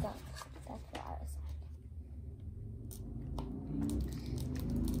 this. That's what I was saying.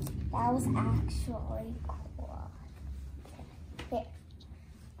 That was actually cool. Okay. Here.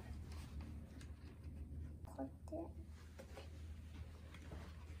 Plugged it.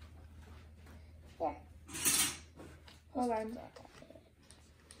 Here. Hold on.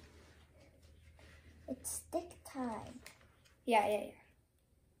 It's stick time. Yeah.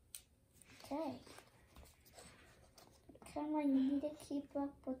 Okay. Come on, you need to keep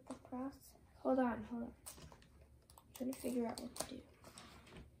up with the process. Hold on. I'm trying to figure out what to do.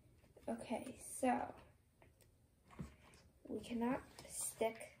 Okay, so we cannot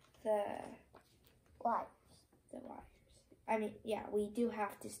stick the Why? wires. I mean, yeah, we do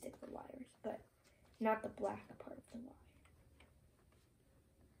have to stick the wires, but not the black part of the wire.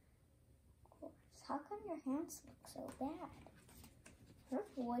 Of course. How come your hands look so bad? Huh?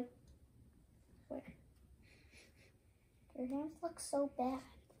 What? Where? Your hands look so bad.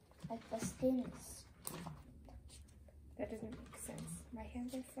 Like the skins. That doesn't make sense. My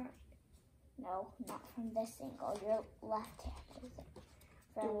hands are fine. No, not from this angle. Your left hand is it?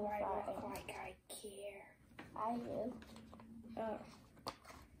 Do From I far look end. like I care? I do. Oh.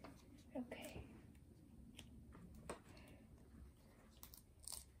 Okay.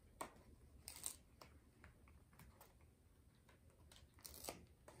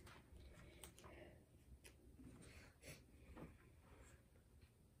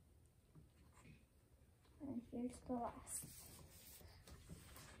 And here's the last.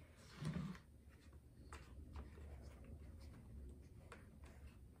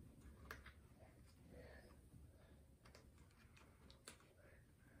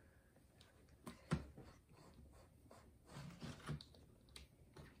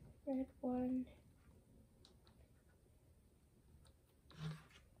 Red one.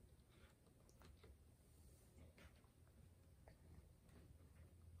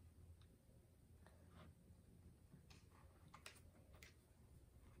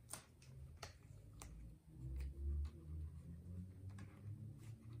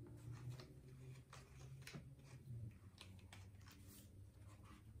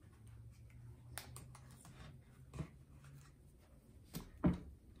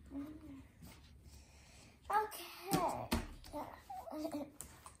 Okay.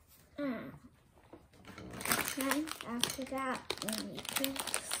 Then after that, we need to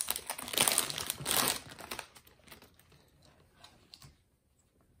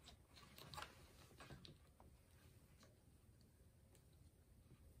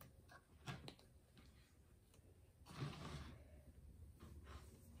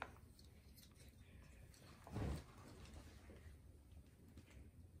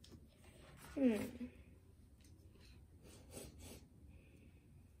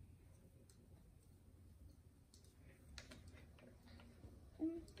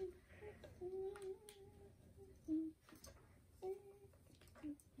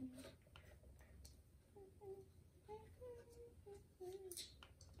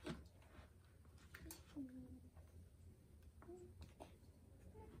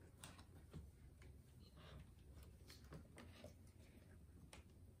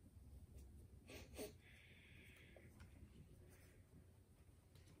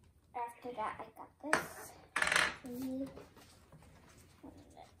after that, I got this.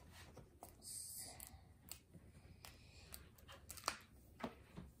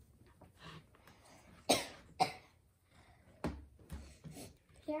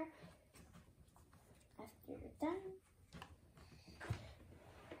 Here.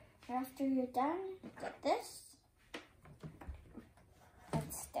 After you're done, get this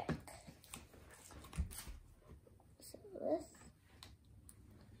and stick. So this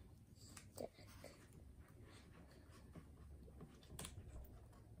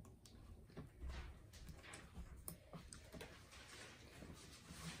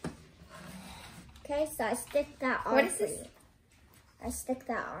Okay, so I stick that on. What is this? I stick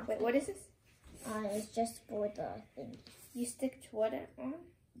that on. Wait, what is this? It's just for the thing. You stick to what on?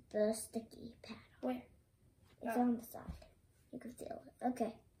 The sticky pad. Where? It's on the side. You can feel it.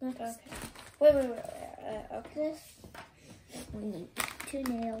 Okay, next. Okay. Wait. Okay. This. We need 2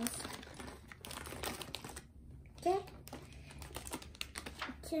 nails. Okay.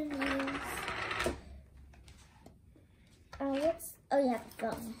 2 nails. Oh yeah, the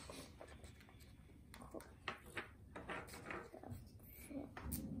gum.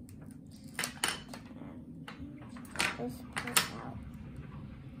 This push out.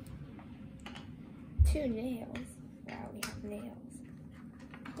 2 nails. Wow, we have nails.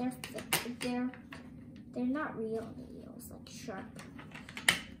 They're not real nails, like sharp.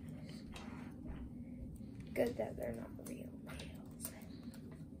 Good that they're not real nails.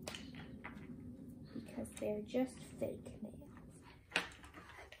 Because they're just fake nails.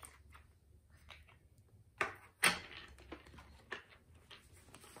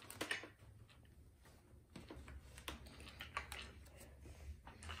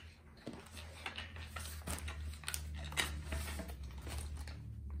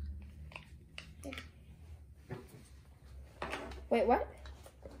 Wait, what?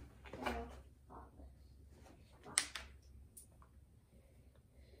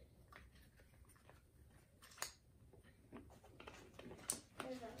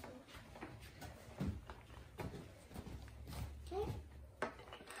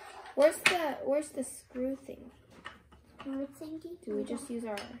 Where's the screw thing? Do we just use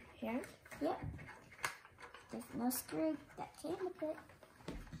our hand? Yep. There's no screw that came with it.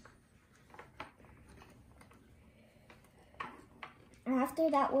 After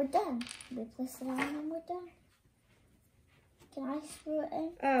that, we're done. We place it on and we're done. Can I screw it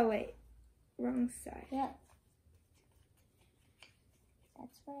in? Oh, wait. Wrong side. Yep.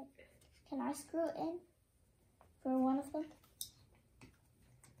 That's right. Can I screw it in for one of them?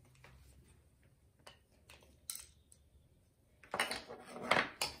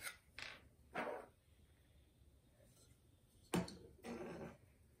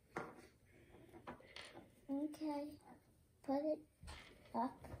 Okay. Put it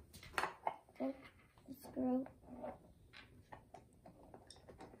up. Put the screw.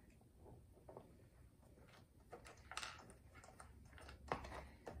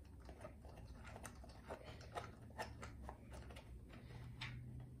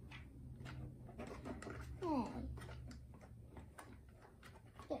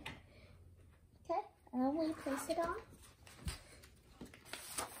 Okay, and then we place it on.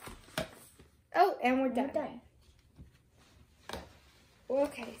 Oh, and we're And done. we're done.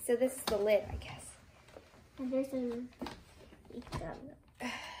 Okay, so this is the lid, I guess. And there's a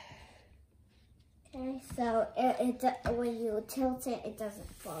okay, so when you tilt it, it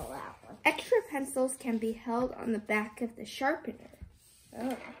doesn't fall out. Extra pencils can be held on the back of the sharpener.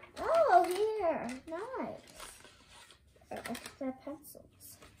 Oh. Oh, here. Nice. Extra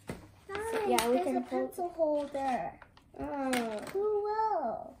pencils. Nice. So, yeah, we There's can a pencil holder. Oh.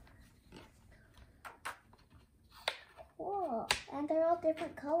 Cool. Cool. And they're all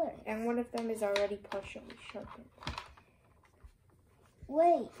different colors. And one of them is already partially sharpened.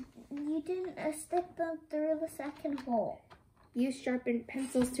 Wait, you didn't stick them through the second hole. Use sharpened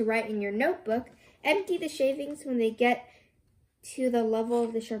pencils to write in your notebook. Empty the shavings when they get to the level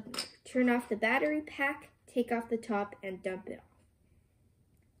of the sharpener. Turn off the battery pack, take off the top, and dump it off.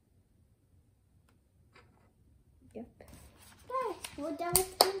 Yep. Okay, we're done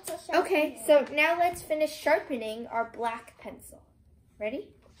with pencil sharpening. Okay, so now let's finish sharpening our black pencil. Ready?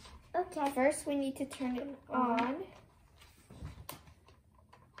 Okay. First, we need to turn it on.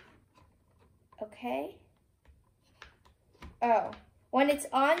 Okay. Oh, when it's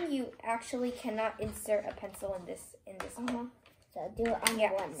on, you actually cannot insert a pencil in this hole. So do it on Yeah,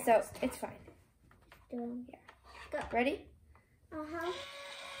 the one next. so it's fine. Yeah. Go. Ready? Uh-huh.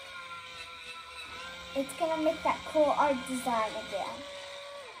 It's gonna make that cool art design again.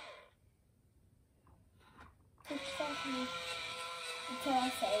 Until I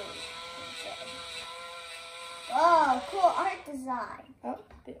say oh, cool art design. Oh, a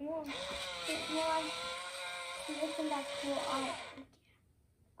bit more. Bit more. Making that cool art.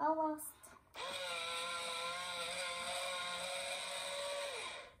 Almost.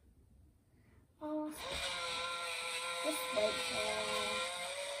 Almost. Just wait for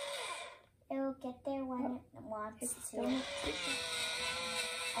it. It'll get there when it wants It's to. still not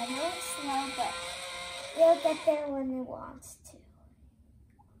I know it's slow, but it'll get there when it wants to.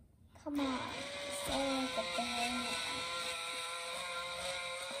 Come on. So it'll get there when it wants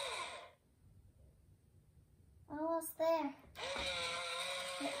to. Almost there.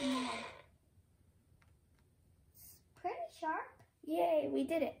 Bit more. we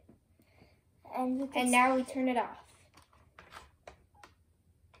did it. And now we turn it off.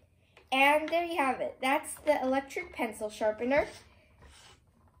 And there you have it. That's the electric pencil sharpener.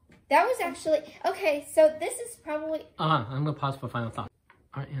 That was actually, okay, so this is probably... I'm going to pause for final thought.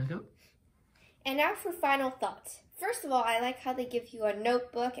 All right, here we go. And now for final thoughts. First of all, I like how they give you a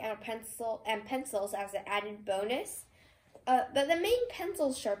notebook and a pencil and pencils as an added bonus. But the main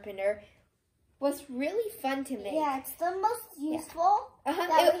pencil sharpener was really fun to make. Yeah, it's the most useful.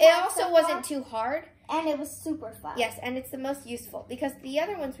 Yeah. It also wasn't too hard. And it was super fun. Yes, and it's the most useful because the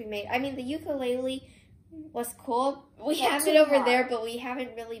other ones we made, I mean, the ukulele was cool. We have it over there, but we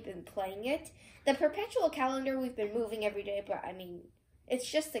haven't really been playing it. The perpetual calendar, we've been moving every day, but I mean, it's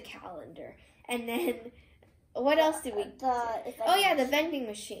just a calendar. And then, what else did we do? Oh yeah, the vending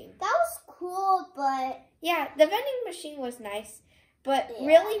machine. That was cool, but... Yeah, the vending machine was nice, but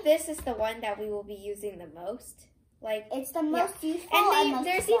really this is the one that we will be using the most. Like, it's the most useful and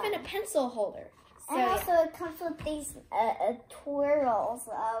there's even a pencil holder. So, and also it comes with these twirls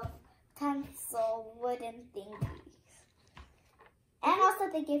of pencil wooden thingies. And also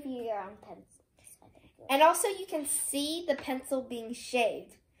they give you your own pencils. And also you can see the pencil being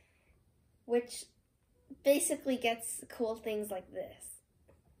shaved, which basically gets cool things like this.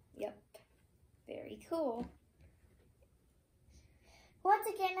 Yep. Very cool. Once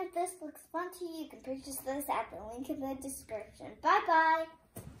again, if this looks fun to you, you can purchase this at the link in the description. Bye-bye.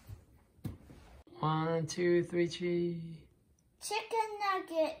 1, 2, 3, cheese. Chicken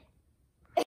nugget.